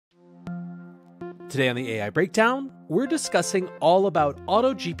Today on the AI Breakdown, we're discussing all about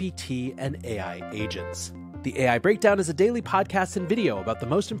AutoGPT and AI agents. The AI Breakdown is a daily podcast and video about the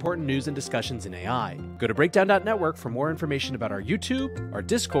most important news and discussions in AI. Go to breakdown.network for more information about our YouTube, our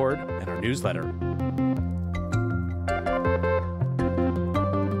Discord, and our newsletter.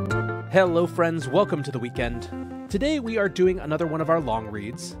 Hello friends, welcome to the weekend. Today we are doing another one of our long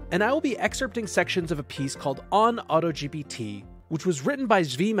reads, and I will be excerpting sections of a piece called On AutoGPT, which was written by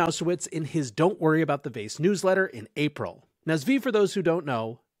Zvi Mowshowitz in his Don't Worry About the Vase newsletter in April. Now Zvi, for those who don't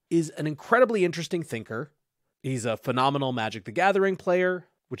know, is an incredibly interesting thinker. He's a phenomenal Magic the Gathering player,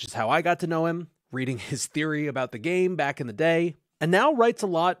 which is how I got to know him, reading his theory about the game back in the day, and now writes a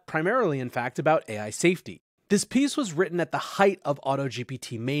lot, primarily in fact, about AI safety. This piece was written at the height of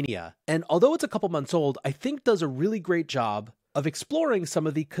AutoGPT mania, and although it's a couple months old, I think does a really great job of exploring some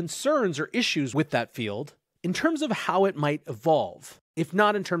of the concerns or issues with that field in terms of how it might evolve, if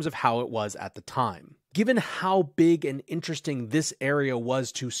not in terms of how it was at the time. Given how big and interesting this area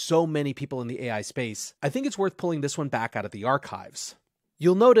was to so many people in the AI space, I think it's worth pulling this one back out of the archives.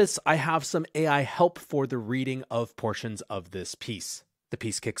 You'll notice I have some AI help for the reading of portions of this piece. The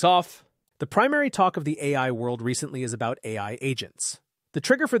piece kicks off. The primary talk of the AI world recently is about AI agents. The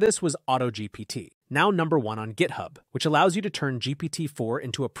trigger for this was AutoGPT, now #1 on GitHub, which allows you to turn GPT-4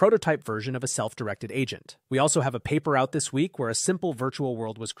 into a prototype version of a self-directed agent. We also have a paper out this week where a simple virtual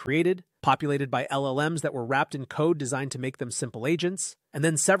world was created, populated by LLMs that were wrapped in code designed to make them simple agents, and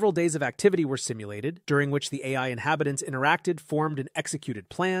then several days of activity were simulated, during which the AI inhabitants interacted, formed, and executed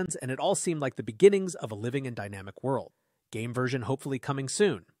plans, and it all seemed like the beginnings of a living and dynamic world. Game version hopefully coming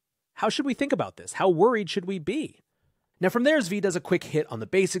soon. How should we think about this? How worried should we be? Now from there, Zvi does a quick hit on the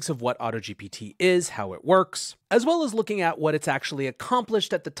basics of what AutoGPT is, how it works, as well as looking at what it's actually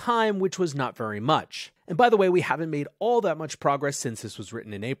accomplished at the time, which was not very much. And by the way, we haven't made all that much progress since this was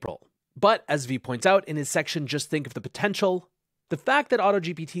written in April. But as Zvi points out in his section, Just Think of the Potential, the fact that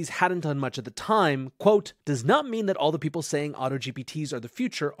AutoGPTs hadn't done much at the time, quote, does not mean that all the people saying AutoGPTs are the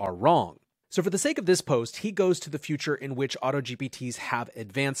future are wrong. So for the sake of this post, he goes to the future in which AutoGPTs have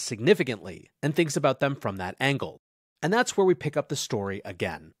advanced significantly and thinks about them from that angle. And that's where we pick up the story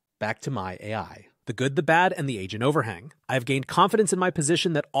again. Back to my AI. The good, the bad, and the agent overhang. I have gained confidence in my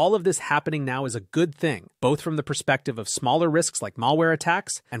position that all of this happening now is a good thing, both from the perspective of smaller risks like malware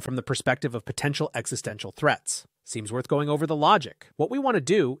attacks and from the perspective of potential existential threats. Seems worth going over the logic. What we want to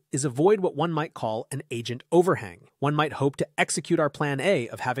do is avoid what one might call an agent overhang. One might hope to execute our plan A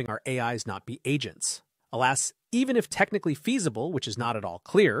of having our AIs not be agents. Alas, even if technically feasible, which is not at all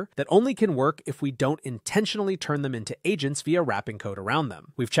clear, that only can work if we don't intentionally turn them into agents via wrapping code around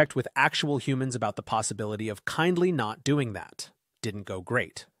them. We've checked with actual humans about the possibility of kindly not doing that. Didn't go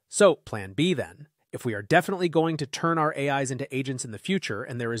great. So, plan B then. If we are definitely going to turn our AIs into agents in the future,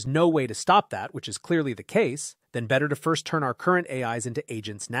 and there is no way to stop that, which is clearly the case, then better to first turn our current AIs into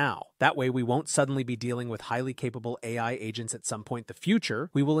agents now. That way we won't suddenly be dealing with highly capable AI agents at some point in the future.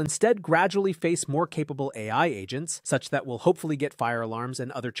 We will instead gradually face more capable AI agents, such that we'll hopefully get fire alarms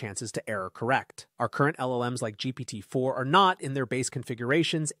and other chances to error correct. Our current LLMs like GPT-4 are not, in their base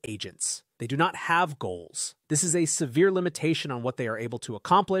configurations, agents. They do not have goals. This is a severe limitation on what they are able to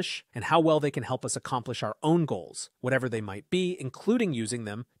accomplish and how well they can help us accomplish our own goals, whatever they might be, including using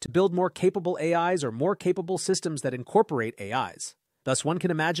them to build more capable AIs or more capable systems that incorporate AIs. Thus, one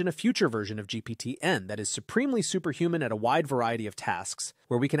can imagine a future version of GPT-N that is supremely superhuman at a wide variety of tasks,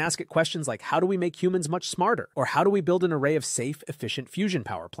 where we can ask it questions like, how do we make humans much smarter? Or how do we build an array of safe, efficient fusion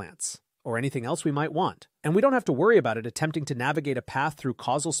power plants? Or anything else we might want. And we don't have to worry about it attempting to navigate a path through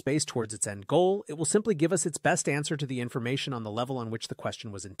causal space towards its end goal. It will simply give us its best answer to the information on the level on which the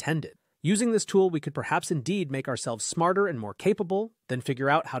question was intended. Using this tool, we could perhaps indeed make ourselves smarter and more capable, then figure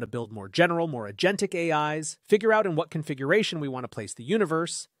out how to build more general, more agentic AIs, figure out in what configuration we want to place the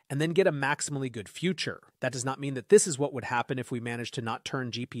universe, and then get a maximally good future. That does not mean that this is what would happen if we managed to not turn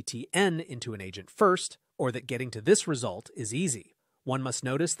GPT-N into an agent first, or that getting to this result is easy. One must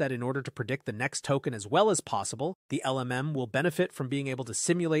notice that in order to predict the next token as well as possible, the LMM will benefit from being able to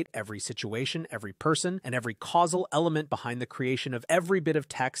simulate every situation, every person, and every causal element behind the creation of every bit of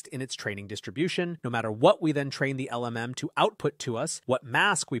text in its training distribution, no matter what we then train the LMM to output to us, what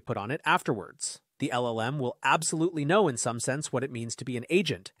mask we put on it afterwards. The LLM will absolutely know in some sense what it means to be an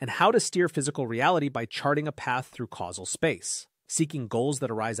agent, and how to steer physical reality by charting a path through causal space. Seeking goals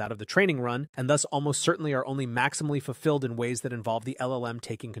that arise out of the training run, and thus almost certainly are only maximally fulfilled in ways that involve the LLM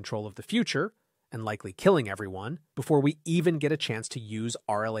taking control of the future, and likely killing everyone, before we even get a chance to use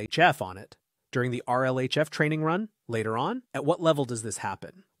RLHF on it. During the RLHF training run, Later on? At what level does this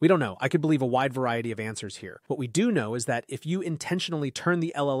happen? We don't know. I could believe a wide variety of answers here. What we do know is that if you intentionally turn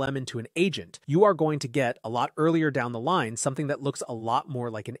the LLM into an agent, you are going to get, a lot earlier down the line, something that looks a lot more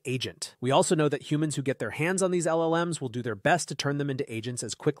like an agent. We also know that humans who get their hands on these LLMs will do their best to turn them into agents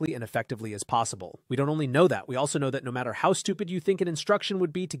as quickly and effectively as possible. We don't only know that, we also know that no matter how stupid you think an instruction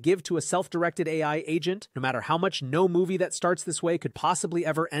would be to give to a self-directed AI agent, no matter how much no movie that starts this way could possibly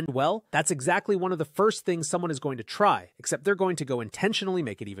ever end well, that's exactly one of the first things someone is going to try, except they're going to go intentionally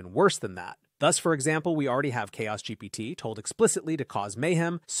make it even worse than that. Thus, for example, we already have AutoGPT told explicitly to cause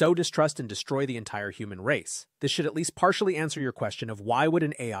mayhem, sow distrust, and destroy the entire human race. This should at least partially answer your question of why would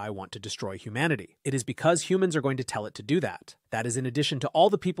an AI want to destroy humanity? It is because humans are going to tell it to do that. That is in addition to all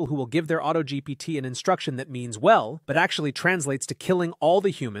the people who will give their AutoGPT an instruction that means well, but actually translates to killing all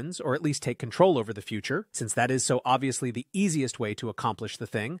the humans, or at least take control over the future, since that is so obviously the easiest way to accomplish the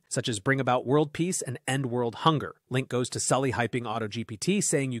thing, such as bring about world peace and end world hunger. Link goes to Sully hyping AutoGPT,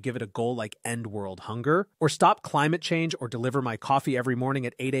 saying you give it a goal like end world hunger, or stop climate change, or deliver my coffee every morning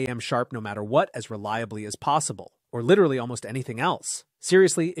at 8 a.m. sharp no matter what as reliably as possible, or literally almost anything else.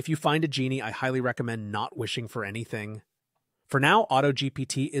 Seriously, if you find a genie, I highly recommend not wishing for anything. For now,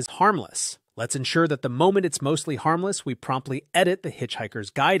 AutoGPT is harmless. Let's ensure that the moment it's mostly harmless, we promptly edit the Hitchhiker's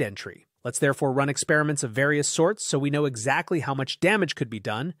Guide entry. Let's therefore run experiments of various sorts so we know exactly how much damage could be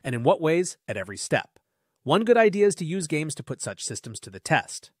done, and in what ways, at every step. One good idea is to use games to put such systems to the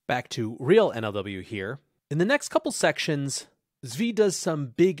test. Back to real NLW here. In the next couple sections, Zvi does some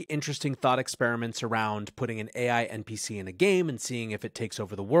big, interesting thought experiments around putting an AI NPC in a game and seeing if it takes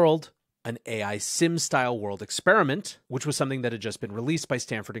over the world, an AI sim-style world experiment, which was something that had just been released by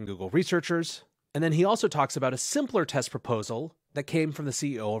Stanford and Google researchers. And then he also talks about a simpler test proposal that came from the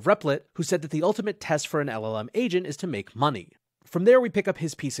CEO of Replit, who said that the ultimate test for an LLM agent is to make money. From there, we pick up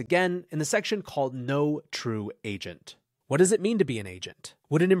his piece again in the section called No True Agent. What does it mean to be an agent?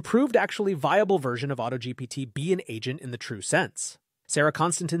 Would an improved, actually viable version of AutoGPT be an agent in the true sense? Sarah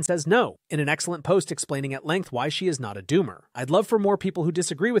Constantin says no, in an excellent post explaining at length why she is not a doomer. I'd love for more people who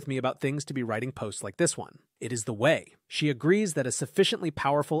disagree with me about things to be writing posts like this one. It is the way. She agrees that a sufficiently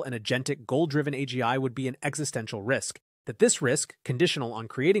powerful and agentic goal-driven AGI would be an existential risk, that this risk, conditional on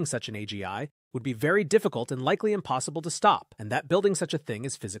creating such an AGI, would be very difficult and likely impossible to stop, and that building such a thing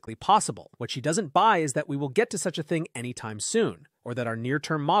is physically possible. What she doesn't buy is that we will get to such a thing anytime soon, or that our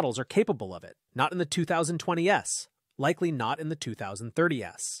near-term models are capable of it. Not in the 2020s, likely not in the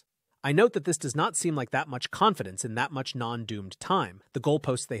 2030s. I note that this does not seem like that much confidence in that much non-doomed time, the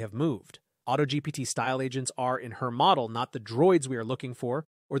goalposts they have moved. AutoGPT style agents are, in her model, not the droids we are looking for,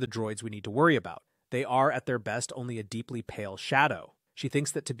 or the droids we need to worry about. They are, at their best, only a deeply pale shadow. She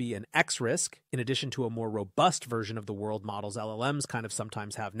thinks that to be an X risk, in addition to a more robust version of the world models LLMs kind of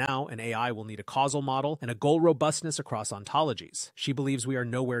sometimes have now, an AI will need a causal model and a goal robustness across ontologies. She believes we are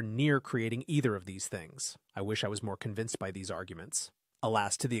nowhere near creating either of these things. I wish I was more convinced by these arguments.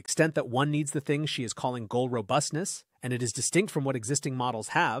 Alas, to the extent that one needs the thing she is calling goal robustness, and it is distinct from what existing models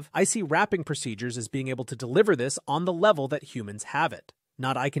have, I see wrapping procedures as being able to deliver this on the level that humans have it.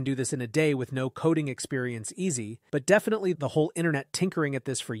 Not I can do this in a day with no coding experience easy, but definitely the whole internet tinkering at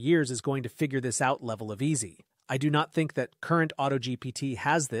this for years is going to figure this out level of easy. I do not think that current AutoGPT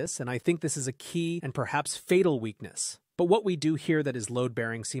has this, and I think this is a key and perhaps fatal weakness. But what we do here that is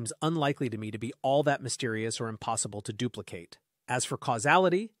load-bearing seems unlikely to me to be all that mysterious or impossible to duplicate. As for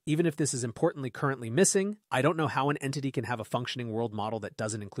causality, even if this is importantly currently missing, I don't know how an entity can have a functioning world model that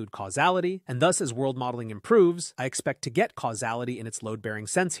doesn't include causality, and thus as world modeling improves, I expect to get causality in its load-bearing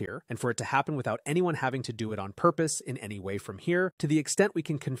sense here, and for it to happen without anyone having to do it on purpose in any way from here, to the extent we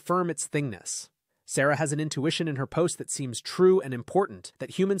can confirm its thingness. Sarah has an intuition in her post that seems true and important,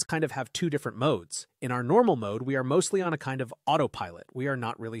 that humans kind of have two different modes. In our normal mode, we are mostly on a kind of autopilot. We are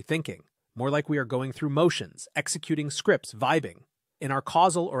not really thinking. More like we are going through motions, executing scripts, vibing. In our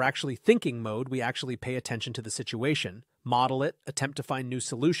causal or actually thinking mode, we actually pay attention to the situation, model it, attempt to find new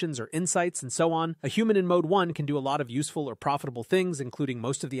solutions or insights, and so on. A human in mode 1 can do a lot of useful or profitable things, including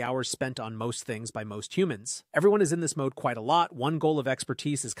most of the hours spent on most things by most humans. Everyone is in this mode quite a lot. One goal of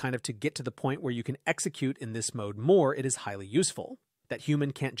expertise is kind of to get to the point where you can execute in this mode more. It is highly useful. That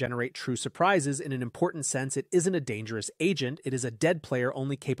human can't generate true surprises, in an important sense, it isn't a dangerous agent, it is a dead player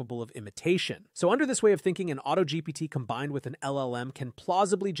only capable of imitation. So under this way of thinking, an AutoGPT combined with an LLM can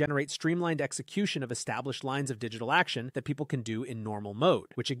plausibly generate streamlined execution of established lines of digital action that people can do in normal mode,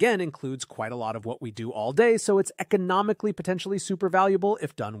 which again includes quite a lot of what we do all day, so it's economically potentially super valuable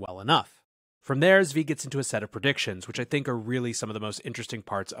if done well enough. From there, Zvi gets into a set of predictions, which I think are really some of the most interesting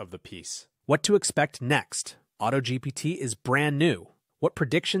parts of the piece. What to expect next? AutoGPT is brand new. What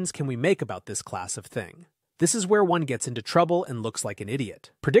predictions can we make about this class of thing? This is where one gets into trouble and looks like an idiot.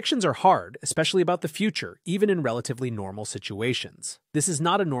 Predictions are hard, especially about the future, even in relatively normal situations. This is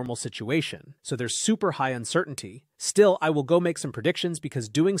not a normal situation, so there's super high uncertainty. Still, I will go make some predictions because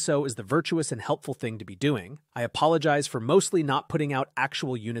doing so is the virtuous and helpful thing to be doing. I apologize for mostly not putting out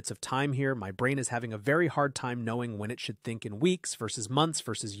actual units of time here. My brain is having a very hard time knowing when it should think in weeks versus months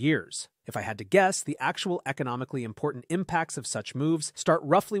versus years. If I had to guess, the actual economically important impacts of such moves start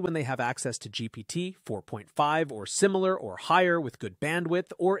roughly when they have access to GPT 4.5 or similar or higher with good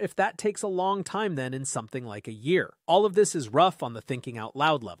bandwidth, or if that takes a long time then in something like a year. All of this is rough on the thinking out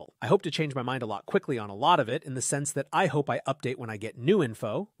loud level. I hope to change my mind a lot quickly on a lot of it in the sense that I hope I update when I get new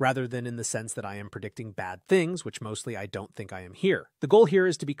info, rather than in the sense that I am predicting bad things, which mostly I don't think I am here. The goal here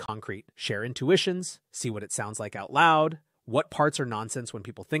is to be concrete, share intuitions, see what it sounds like out loud, what parts are nonsense when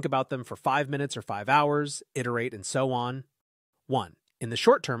people think about them for 5 minutes or 5 hours, iterate, and so on. 1. In the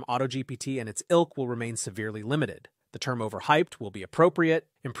short term, AutoGPT and its ilk will remain severely limited. The term overhyped will be appropriate.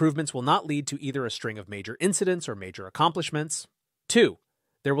 Improvements will not lead to either a string of major incidents or major accomplishments. 2.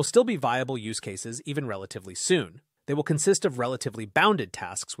 There will still be viable use cases, even relatively soon. They will consist of relatively bounded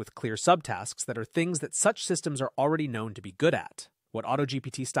tasks with clear subtasks that are things that such systems are already known to be good at. What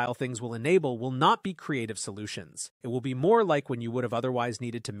AutoGPT-style things will enable will not be creative solutions. It will be more like when you would have otherwise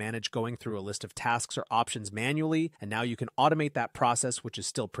needed to manage going through a list of tasks or options manually, and now you can automate that process, which is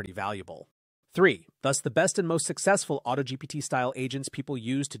still pretty valuable. 3. Thus, the best and most successful AutoGPT-style agents people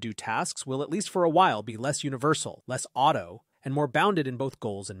use to do tasks will, at least for a while, be less universal, less auto, and more bounded in both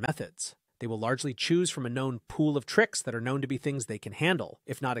goals and methods. They will largely choose from a known pool of tricks that are known to be things they can handle,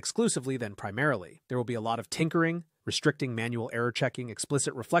 if not exclusively, then primarily. There will be a lot of tinkering, restricting manual error checking,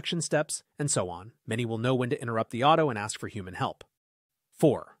 explicit reflection steps, and so on. Many will know when to interrupt the auto and ask for human help.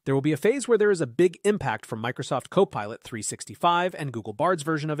 4. There will be a phase where there is a big impact from Microsoft Copilot 365 and Google Bard's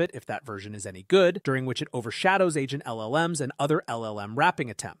version of it, if that version is any good, during which it overshadows agent LLMs and other LLM wrapping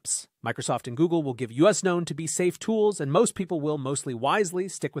attempts. Microsoft and Google will give US known to be safe tools, and most people will, mostly wisely,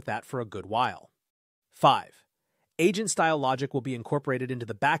 stick with that for a good while. 5. Agent-style logic will be incorporated into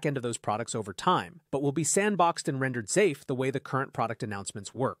the back end of those products over time, but will be sandboxed and rendered safe the way the current product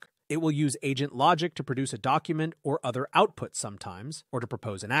announcements work. It will use agent logic to produce a document or other output sometimes, or to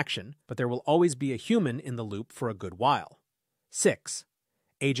propose an action, but there will always be a human in the loop for a good while. 6.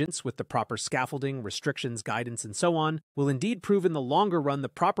 Agents, with the proper scaffolding, restrictions, guidance, and so on, will indeed prove in the longer run the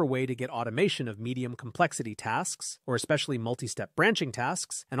proper way to get automation of medium complexity tasks, or especially multi-step branching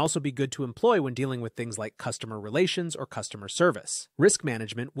tasks, and also be good to employ when dealing with things like customer relations or customer service. Risk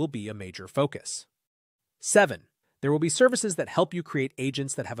management will be a major focus. 7. There will be services that help you create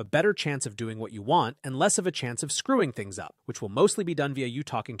agents that have a better chance of doing what you want and less of a chance of screwing things up, which will mostly be done via you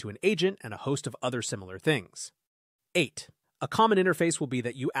talking to an agent and a host of other similar things. 8. A common interface will be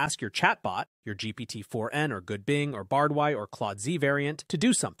that you ask your chatbot, your GPT-4n or Good Bing or BardY or Claude Z variant, to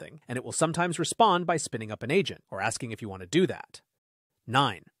do something, and it will sometimes respond by spinning up an agent or asking if you want to do that.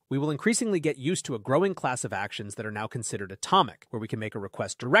 9. We will increasingly get used to a growing class of actions that are now considered atomic, where we can make a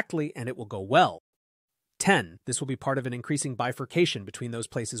request directly and it will go well. 10. This will be part of an increasing bifurcation between those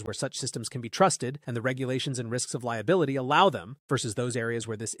places where such systems can be trusted and the regulations and risks of liability allow them, versus those areas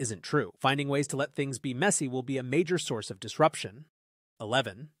where this isn't true. Finding ways to let things be messy will be a major source of disruption.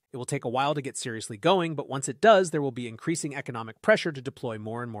 11. It will take a while to get seriously going, but once it does, there will be increasing economic pressure to deploy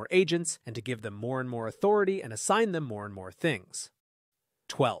more and more agents and to give them more and more authority and assign them more and more things.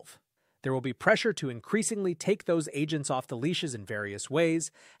 12. There will be pressure to increasingly take those agents off the leashes in various ways,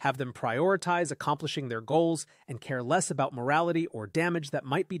 have them prioritize accomplishing their goals, and care less about morality or damage that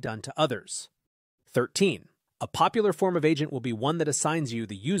might be done to others. 13. A popular form of agent will be one that assigns you,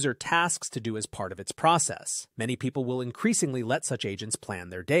 the user, tasks to do as part of its process. Many people will increasingly let such agents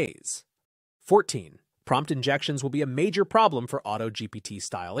plan their days. 14. Prompt injections will be a major problem for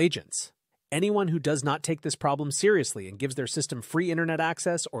AutoGPT-style agents. Anyone who does not take this problem seriously and gives their system free internet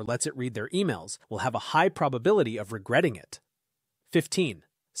access or lets it read their emails will have a high probability of regretting it. 15.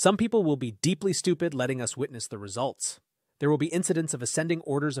 Some people will be deeply stupid letting us witness the results. There will be incidents of ascending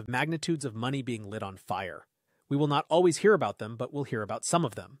orders of magnitudes of money being lit on fire. We will not always hear about them, but we'll hear about some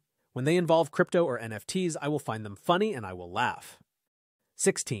of them. When they involve crypto or NFTs, I will find them funny and I will laugh.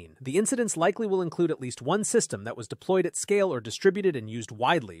 16. The incidents likely will include at least one system that was deployed at scale or distributed and used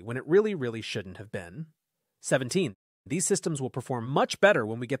widely when it really shouldn't have been. 17. These systems will perform much better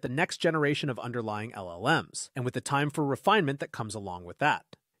when we get the next generation of underlying LLMs, and with the time for refinement that comes along with that.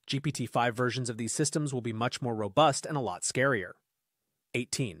 GPT-5 versions of these systems will be much more robust and a lot scarier.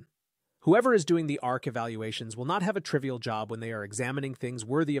 18. Whoever is doing the ARC evaluations will not have a trivial job when they are examining things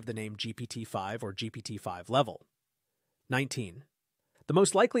worthy of the name GPT-5 or GPT-5 level. 19. The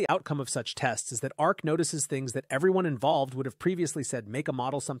most likely outcome of such tests is that ARC notices things that everyone involved would have previously said make a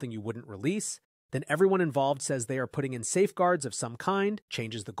model something you wouldn't release, then everyone involved says they are putting in safeguards of some kind,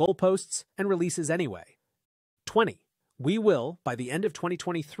 changes the goalposts, and releases anyway. 20. We will, by the end of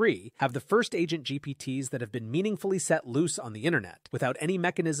 2023, have the first agent GPTs that have been meaningfully set loose on the internet, without any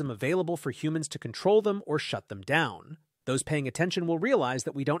mechanism available for humans to control them or shut them down. Those paying attention will realize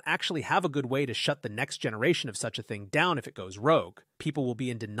that we don't actually have a good way to shut the next generation of such a thing down if it goes rogue. People will be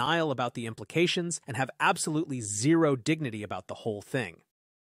in denial about the implications and have absolutely zero dignity about the whole thing.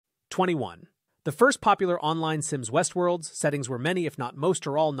 21. The first popular online Sims Westworlds, settings where many, if not most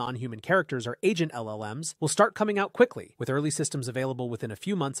or all non-human characters are agent LLMs, will start coming out quickly, with early systems available within a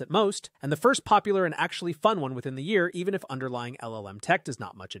few months at most, and the first popular and actually fun one within the year, even if underlying LLM tech does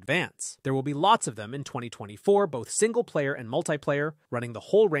not much advance. There will be lots of them in 2024, both single-player and multiplayer, running the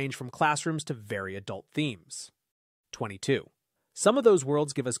whole range from classrooms to very adult themes. 22. Some of those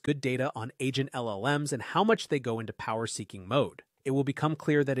worlds give us good data on agent LLMs and how much they go into power-seeking mode. It will become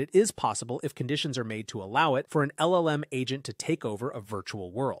clear that it is possible, if conditions are made to allow it, for an LLM agent to take over a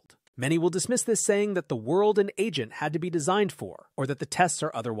virtual world. Many will dismiss this, saying that the world an agent had to be designed for, or that the tests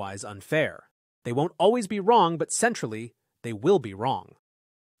are otherwise unfair. They won't always be wrong, but centrally, they will be wrong.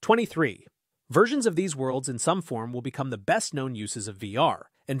 23. Versions of these worlds in some form will become the best-known uses of VR,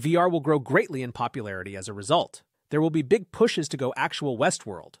 and VR will grow greatly in popularity as a result. There will be big pushes to go actual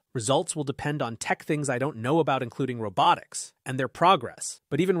Westworld. Results will depend on tech things I don't know about, including robotics, and their progress,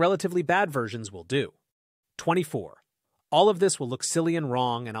 but even relatively bad versions will do. 24. All of this will look silly and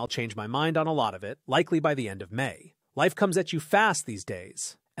wrong, and I'll change my mind on a lot of it, likely by the end of May. Life comes at you fast these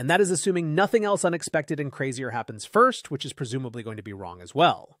days, and that is assuming nothing else unexpected and crazier happens first, which is presumably going to be wrong as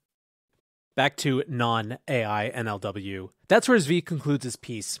well. Back to non-AI NLW. That's where Zvi concludes his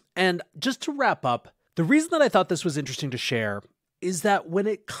piece. And just to wrap up, the reason that I thought this was interesting to share is that when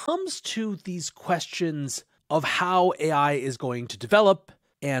it comes to these questions of how AI is going to develop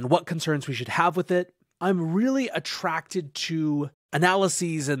and what concerns we should have with it, I'm really attracted to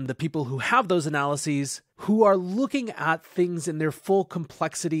analyses and the people who have those analyses who are looking at things in their full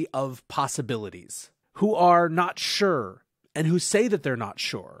complexity of possibilities, who are not sure and who say that they're not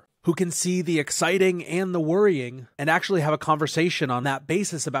sure, who can see the exciting and the worrying and actually have a conversation on that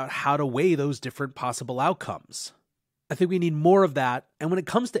basis about how to weigh those different possible outcomes. I think we need more of that. And when it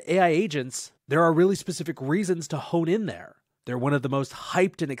comes to AI agents, there are really specific reasons to hone in there. They're one of the most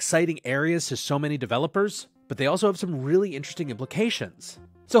hyped and exciting areas to so many developers, but they also have some really interesting implications.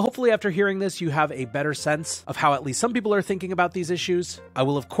 So hopefully after hearing this, you have a better sense of how at least some people are thinking about these issues. I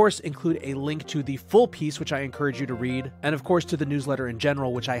will of course include a link to the full piece, which I encourage you to read, and of course to the newsletter in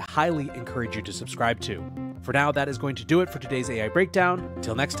general, which I highly encourage you to subscribe to. For now, that is going to do it for today's AI Breakdown.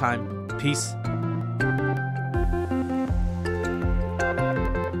 Until next time, peace.